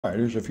All right,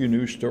 here's a few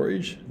news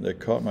stories that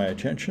caught my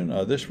attention.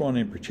 This one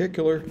in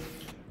particular,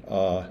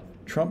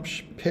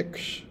 Trump's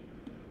picks,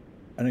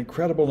 an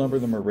incredible number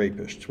of them are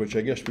rapists, which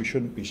I guess we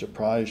shouldn't be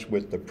surprised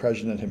with the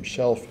president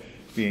himself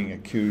being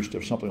accused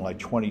of something like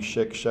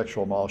 26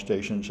 sexual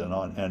molestations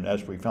and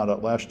as we found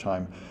out last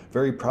time,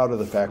 very proud of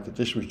the fact that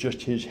this was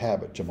just his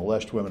habit to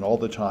molest women all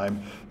the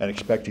time and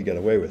expect to get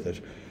away with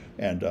it.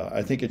 And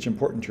I think it's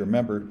important to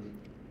remember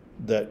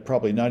that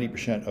probably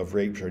 90% of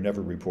rapes are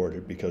never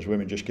reported because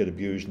women just get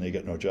abused and they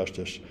get no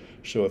justice.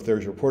 So if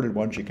there's reported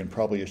ones, you can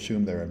probably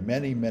assume there are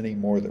many, many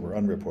more that were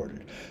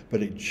unreported.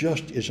 But it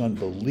just is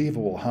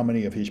unbelievable how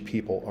many of his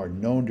people are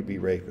known to be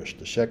rapists.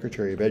 The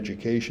Secretary of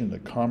Education, the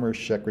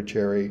Commerce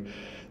Secretary,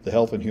 the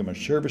Health and Human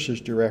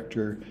Services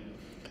Director,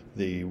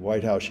 the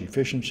White House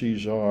Efficiency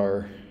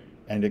Czar,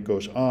 and it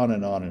goes on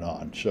and on and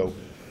on. So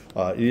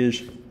it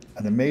is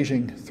an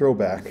amazing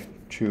throwback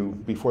to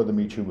before the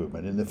Me Too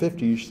movement. In the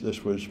 50s,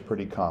 this was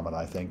pretty common,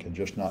 I think, and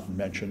just not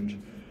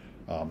mentioned.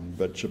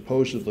 But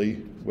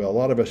supposedly, well, a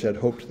lot of us had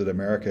hoped that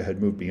America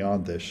had moved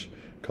beyond this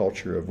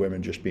culture of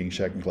women just being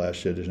second-class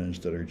citizens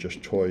that are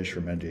just toys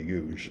for men to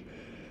use.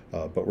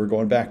 But we're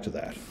going back to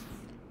that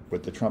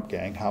with the Trump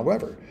gang.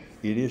 However,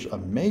 it is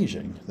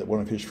amazing that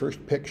one of his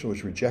first picks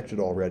was rejected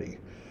already,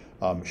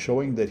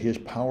 showing that his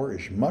power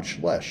is much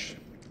less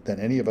than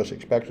any of us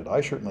expected.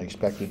 I certainly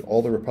expected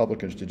all the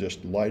Republicans to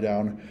just lie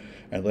down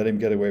and let him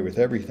get away with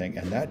everything,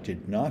 and that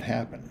did not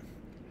happen.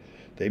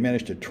 They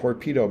managed to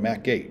torpedo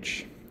Matt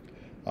Gaetz.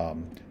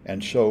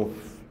 And so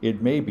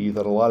it may be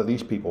that a lot of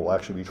these people will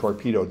actually be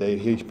torpedoed.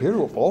 He appeared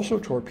to have also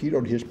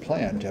torpedoed his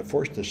plan to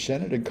force the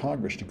Senate and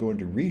Congress to go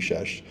into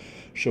recess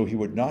so he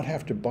would not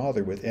have to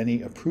bother with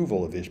any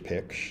approval of his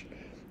picks.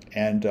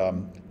 And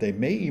they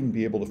may even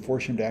be able to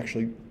force him to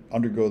actually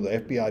undergo the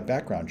FBI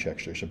background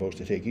checks they're supposed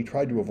to take. He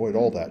tried to avoid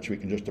all that so he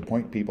can just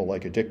appoint people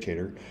like a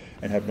dictator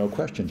and have no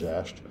questions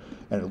asked.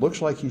 And it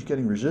looks like he's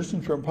getting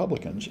resistance from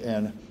Republicans.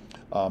 And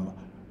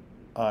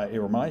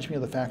it reminds me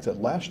of the fact that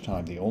last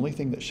time the only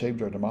thing that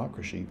saved our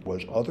democracy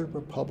was other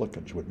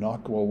Republicans would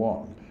not go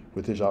along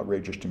with his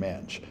outrageous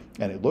demands.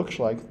 And it looks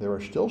like there are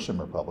still some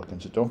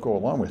Republicans that don't go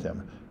along with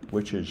him,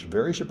 which is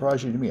very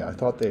surprising to me. I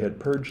thought they had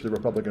purged the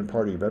Republican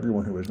Party of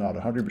everyone who was not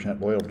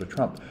 100% loyal to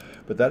Trump,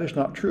 but that is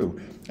not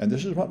true. And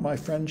this is what my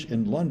friends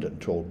in London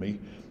told me.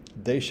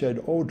 They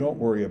said, oh, don't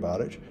worry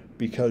about it,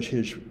 because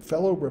his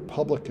fellow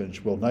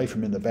Republicans will knife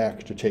him in the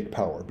back to take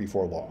power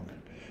before long.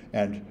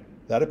 And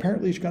that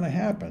apparently is going to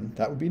happen.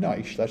 That would be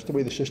nice. That's the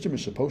way the system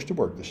is supposed to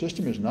work. The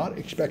system is not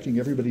expecting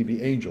everybody to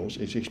be angels.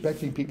 It's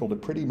expecting people to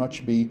pretty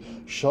much be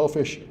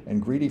selfish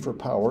and greedy for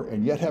power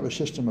and yet have a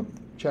system of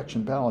checks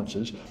and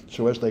balances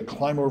so as they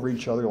climb over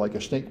each other like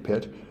a snake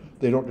pit,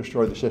 they don't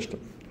destroy the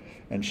system.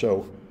 And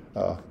so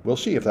we'll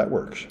see if that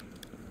works.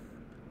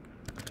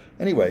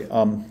 Anyway,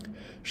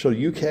 so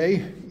the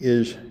UK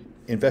is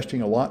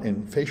investing a lot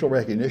in facial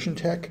recognition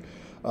tech.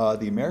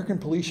 The American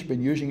police have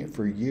been using it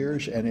for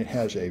years, and it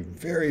has a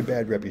very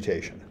bad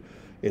reputation.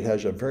 It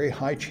has a very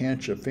high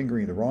chance of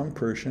fingering the wrong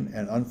person,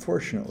 and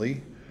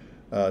unfortunately,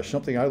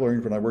 something I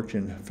learned when I worked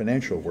in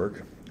financial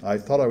work, I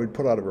thought I would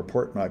put out a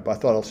report, and I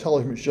thought I'll tell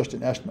him it's just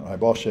an estimate. My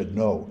boss said,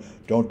 no,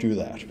 don't do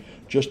that.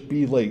 Just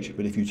be late.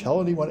 But if you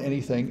tell anyone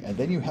anything, and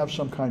then you have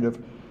some kind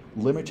of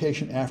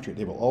limitation after it,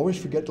 they will always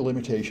forget the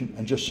limitation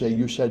and just say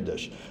you said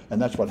this.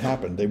 And that's what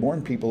happened. They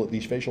warned people that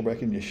these facial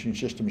recognition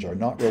systems are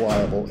not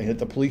reliable, and yet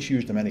the police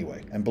used them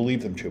anyway and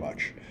believed them too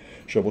much.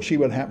 So we'll see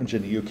what happens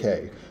in the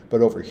UK.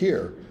 But over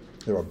here,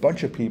 there are a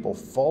bunch of people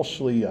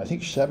falsely, I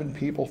think 7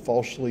 people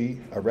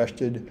falsely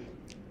arrested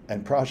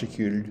and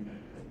prosecuted,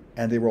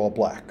 and they were all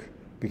black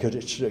because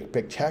it's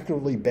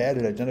spectacularly bad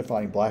at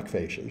identifying black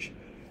faces.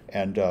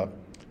 And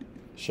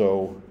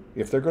so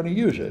if they're going to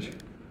use it,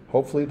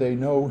 hopefully they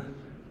know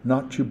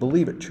not to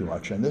believe it too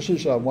much. And this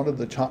is one of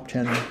the top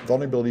 10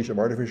 vulnerabilities of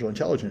artificial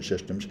intelligence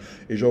systems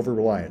is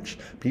over-reliance.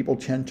 People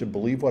tend to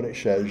believe what it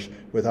says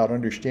without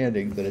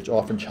understanding that it's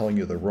often telling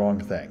you the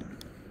wrong thing.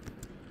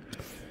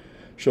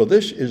 So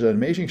this is an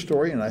amazing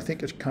story, and I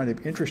think it's kind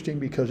of interesting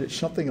because it's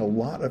something a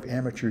lot of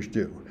amateurs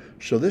do.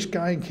 So this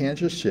guy in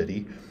Kansas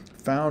City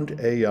found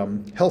a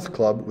health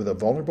club with a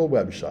vulnerable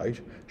website,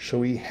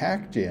 so he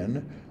hacked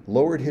in,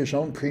 lowered his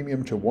own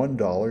premium to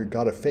 $1,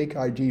 got a fake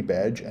ID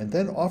badge, and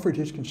then offered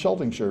his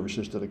consulting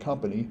services to the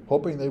company,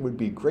 hoping they would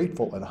be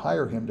grateful and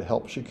hire him to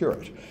help secure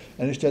it.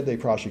 And instead they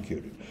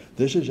prosecuted.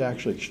 This is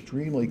actually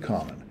extremely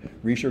common.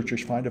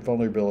 Researchers find a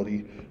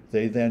vulnerability,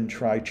 they then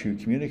try to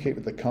communicate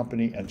with the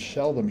company and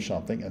sell them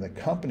something, and the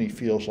company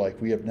feels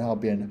like we have now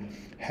been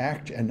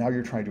hacked and now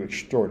you're trying to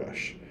extort us.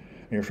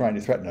 And you're trying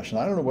to threaten us. And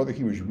I don't know whether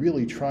he was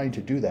really trying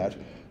to do that,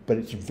 but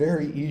it's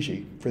very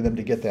easy for them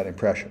to get that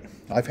impression.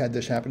 I've had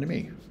this happen to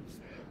me.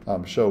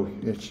 So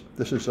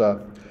this is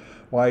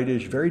why it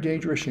is very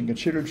dangerous and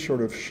considered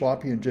sort of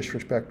sloppy and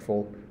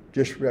disrespectful,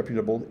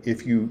 disreputable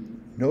if you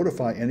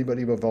notify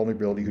anybody of a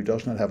vulnerability who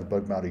does not have a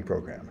bug bounty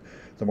program.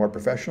 The more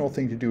professional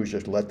thing to do is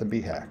just let them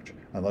be hacked.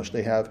 Unless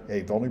they have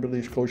a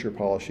vulnerability disclosure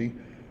policy,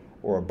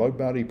 or a bug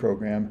bounty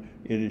program,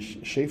 it is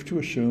safe to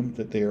assume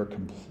that they are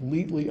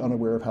completely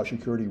unaware of how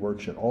security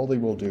works, and all they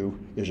will do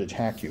is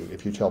attack you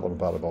if you tell them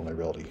about a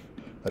vulnerability.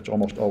 That's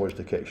almost always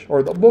the case.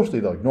 Or mostly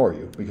they'll ignore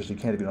you because they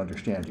can't even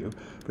understand you.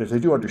 But if they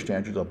do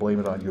understand you, they'll blame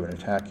it on you and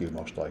attack you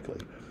most likely.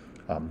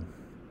 All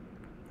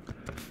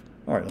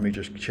right, let me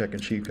just check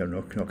and see if you have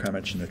no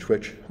comments in the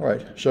Twitch. All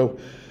right, so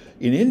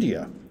in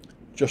India,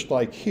 just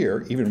like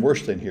here, even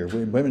worse than here,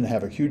 women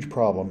have a huge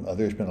problem.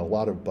 There's been a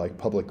lot of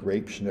public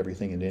rapes and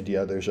everything in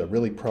India. There's a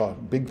really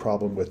big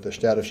problem with the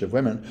status of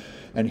women.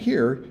 And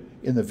here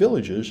in the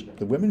villages,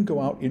 the women go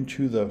out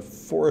into the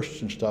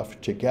forests and stuff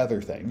to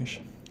gather things,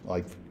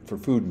 like for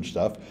food and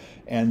stuff,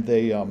 and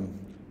they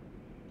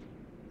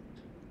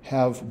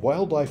have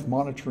wildlife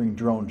monitoring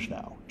drones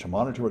now to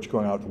monitor what's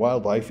going on with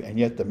wildlife, and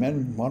yet the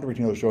men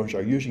monitoring those drones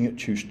are using it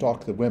to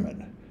stalk the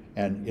women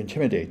and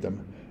intimidate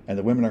them, and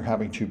the women are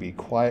having to be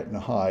quiet and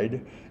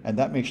hide, and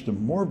that makes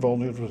them more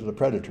vulnerable to the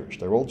predators.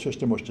 Their old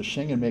system was to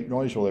sing and make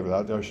noise while they were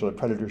out there so the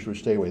predators would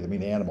stay away. I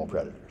mean the animal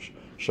predators.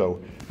 So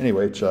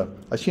anyway,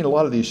 I've seen a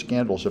lot of these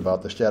scandals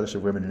about the status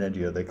of women in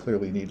India. They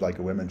clearly need like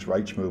a women's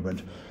rights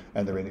movement,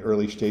 and they're in the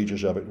early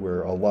stages of it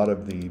where a lot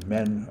of the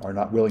men are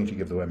not willing to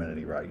give the women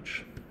any rights.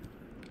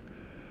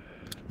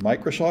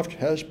 Microsoft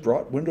has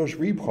brought Windows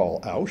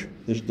Recall out.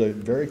 This is the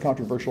very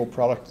controversial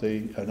product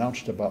they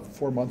announced about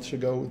 4 months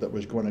ago that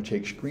was going to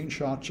take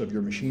screenshots of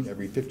your machine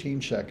every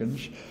 15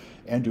 seconds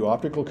and do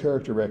optical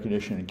character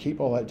recognition and keep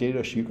all that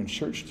data so you can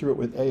search through it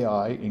with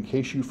AI in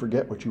case you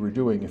forget what you were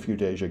doing a few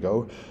days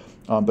ago.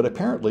 But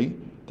apparently,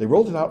 they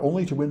rolled it out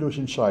only to Windows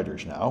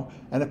insiders now,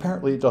 and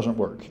apparently it doesn't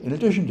work. In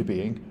addition to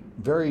being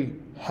very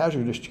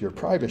hazardous to your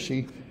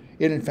privacy,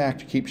 it in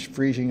fact keeps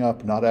freezing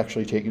up, not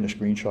actually taking the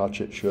screenshots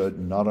it should,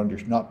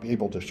 not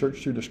able to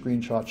search through the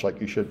screenshots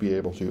like you should be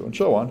able to, and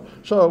so on.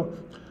 So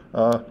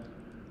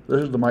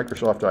this is the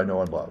Microsoft I know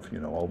and love,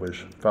 always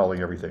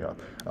fouling everything up.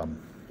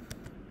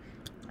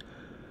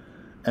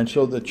 And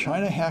so the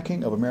China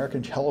hacking of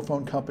American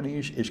telephone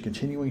companies is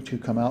continuing to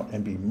come out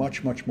and be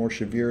much, much more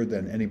severe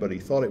than anybody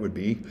thought it would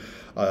be.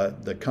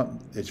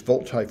 It's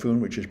Volt Typhoon,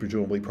 which is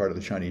presumably part of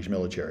the Chinese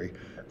military.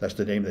 That's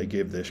the name they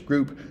give this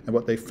group. And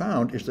what they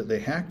found is that they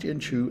hacked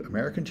into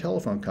American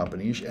telephone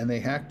companies, and they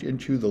hacked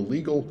into the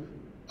legal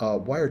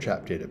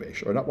wiretap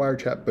database, or not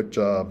wiretap, but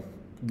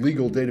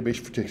legal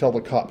database to tell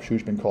the cops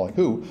who's been calling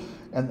who.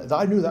 And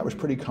I knew that was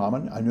pretty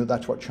common. I knew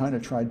that's what China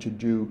tried to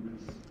do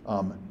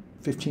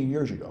 15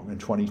 years ago in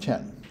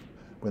 2010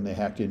 when they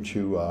hacked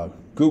into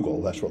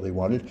Google. That's what they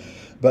wanted.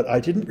 But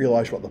I didn't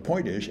realize what the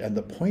point is, and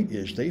the point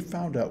is they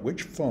found out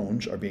which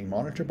phones are being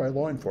monitored by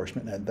law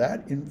enforcement, and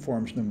that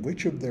informs them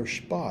which of their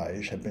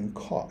spies have been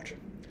caught.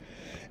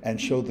 And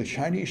so the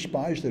Chinese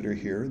spies that are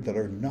here that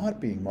are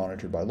not being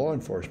monitored by law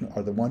enforcement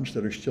are the ones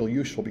that are still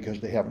useful because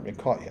they haven't been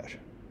caught yet.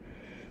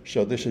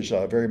 So this is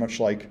very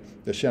much like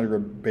the center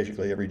of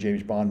basically every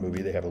James Bond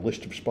movie. They have a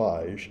list of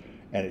spies,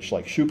 and it's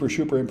like super,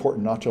 super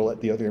important not to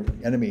let the other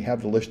enemy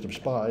have the list of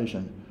spies,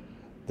 and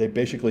they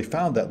basically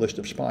found that list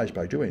of spies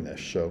by doing this.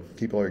 So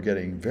people are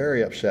getting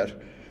very upset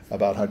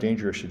about how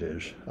dangerous it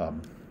is,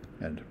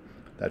 and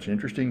that's an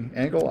interesting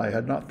angle I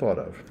had not thought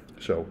of.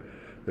 So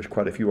there's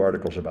quite a few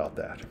articles about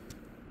that.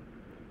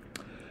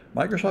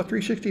 Microsoft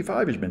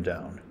 365 has been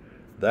down.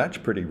 That's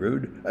pretty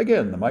rude.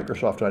 Again, the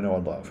Microsoft I know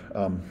and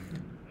love.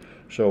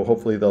 So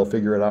hopefully they'll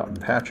figure it out and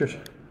patch it.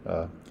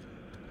 A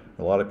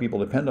lot of people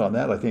depend on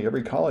that. I think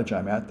every college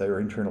I'm at, their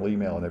internal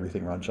email and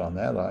everything runs on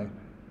that.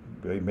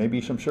 Maybe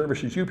some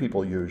services you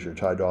people use are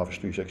tied to Office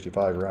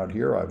 365 around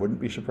here. I wouldn't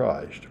be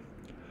surprised.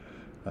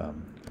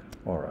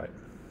 All right.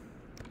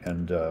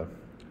 And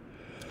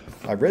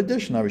I read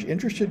this and I was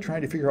interested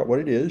trying to figure out what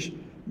it is.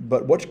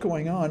 But what's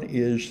going on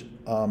is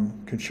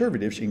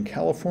conservatives in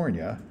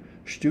California,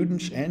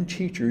 students and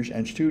teachers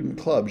and student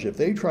clubs, if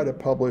they try to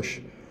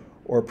publish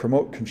or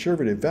promote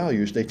conservative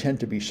values, they tend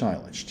to be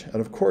silenced. And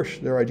of course,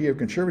 their idea of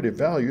conservative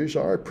values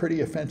are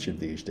pretty offensive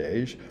these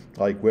days,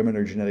 like women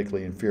are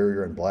genetically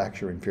inferior and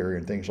blacks are inferior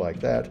and things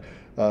like that.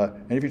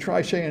 And if you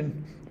try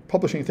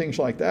publishing things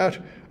like that,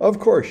 of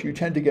course, you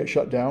tend to get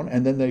shut down,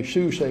 and then they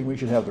sue saying we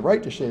should have the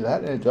right to say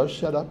that, and it does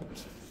set up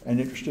an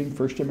interesting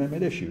First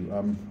Amendment issue.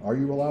 Are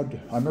you allowed to?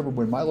 I remember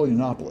when Milo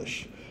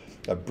Yiannopoulos,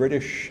 a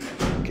British,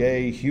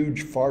 gay,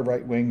 huge far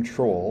right-wing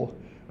troll,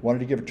 wanted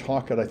to give a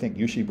talk at, I think,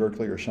 UC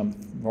Berkeley or some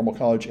normal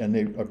college, and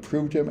they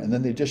approved him, and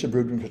then they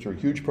disapproved him because there were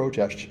huge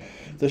protests.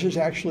 This is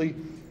actually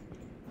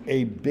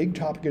a big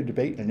topic of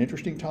debate, an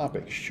interesting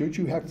topic. Should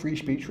you have free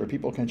speech where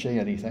people can say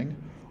anything,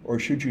 or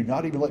should you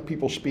not even let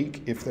people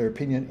speak if their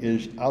opinion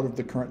is out of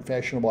the current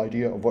fashionable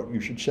idea of what you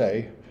should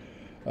say?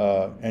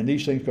 And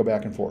these things go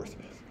back and forth.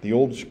 The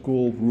old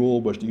school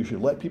rule was that you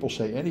should let people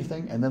say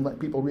anything and then let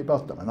people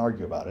rebut them and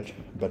argue about it.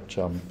 But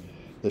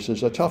this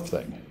is a tough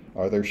thing.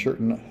 Are there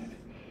certain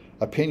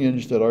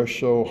opinions that are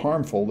so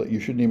harmful that you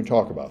shouldn't even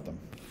talk about them?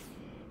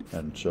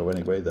 And so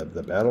anyway,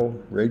 the battle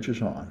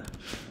rages on.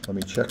 Let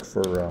me check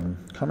for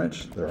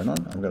comments. There are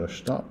none. I'm going to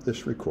stop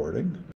this recording.